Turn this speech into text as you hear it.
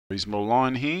Reasonable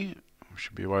line here.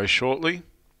 Should be away shortly.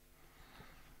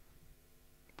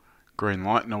 Green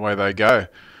light and away they go.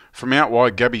 From out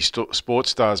wide, Gabby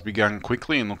Sports Star's begun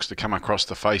quickly and looks to come across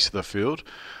the face of the field.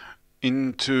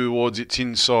 In towards its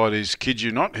inside is Kid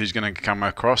You Not, who's going to come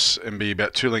across and be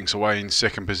about 2 lengths away in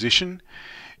second position.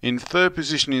 In third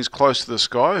position is Close to the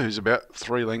Sky, who's about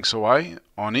 3 lengths away.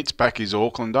 On its back is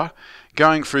Aucklander.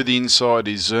 Going through the inside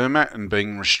is Zermatt, and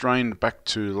being restrained back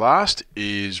to last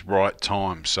is Right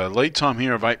Time. So lead time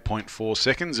here of 8.4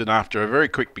 seconds, and after a very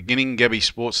quick beginning, Gabby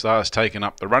Sports Star has taken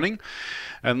up the running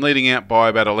and leading out by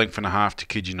about 1.5 lengths to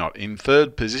Kid You Not. In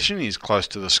third position is Close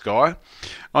to the Sky.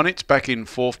 On its back in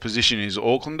fourth position is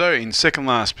Aucklander. In second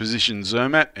last position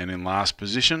Zermatt, and in last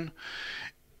position,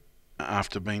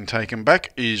 after being taken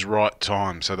back, is Right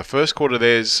Time. So the first quarter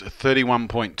there's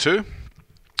 31.2,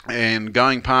 and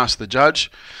going past the judge,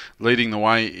 leading the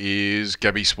way is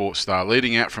Gabby Sports Star.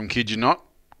 Leading out from Kid You Not,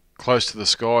 Close to the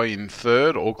Sky in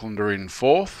third, Aucklander in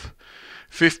fourth.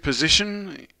 Fifth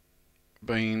position,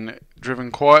 being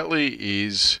driven quietly,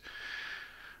 is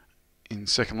in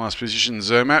second last position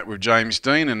Zermatt with James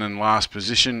Dean, and in last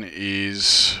position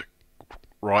is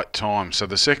Right Time. So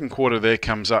the second quarter there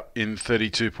comes up in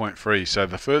 32.3. So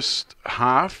the first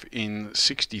half in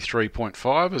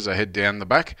 63.5 as I head down the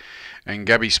back, and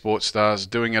Gabby Sports Star's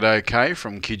doing it okay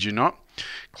from Kid You Not.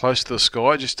 Close to the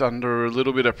Sky, just under a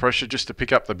little bit of pressure just to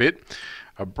pick up the bit.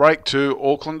 A break to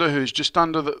Aucklander, who's just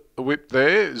under the whip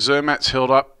there. Zermatt's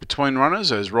held up between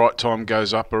runners as Right Time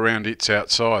goes up around its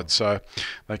outside. So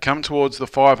they come towards the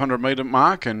 500 metre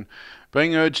mark, and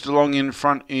being urged along in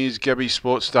front is Gabby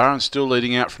Sports Star, and still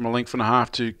leading out from 1.5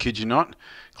 lengths to Kid You Not.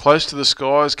 Close to the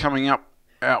Sky is coming up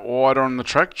out wider on the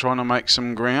track, trying to make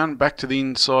some ground. Back to the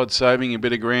inside, saving a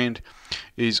bit of ground,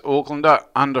 is Aucklander.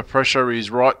 Under pressure is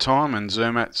Right Time, and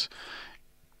Zermatt's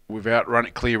without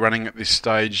clear running at this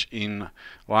stage in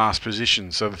last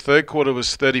position. So the third quarter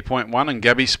was 30.1, and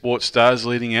Gabby Sports Stars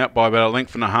leading out by about 1.5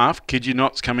 lengths. Kid You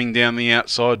Not's coming down the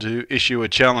outside to issue a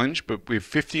challenge, but with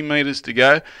 50 metres to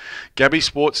go, Gabby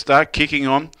Sports Star kicking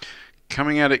on,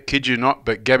 coming out at Kid You Not,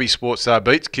 but Gabby Sports Star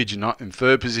beats Kid You Not in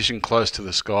third position, Close to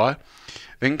the Sky.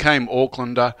 Then came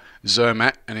Aucklander,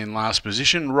 Zermatt, and in last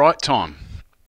position, Right Time.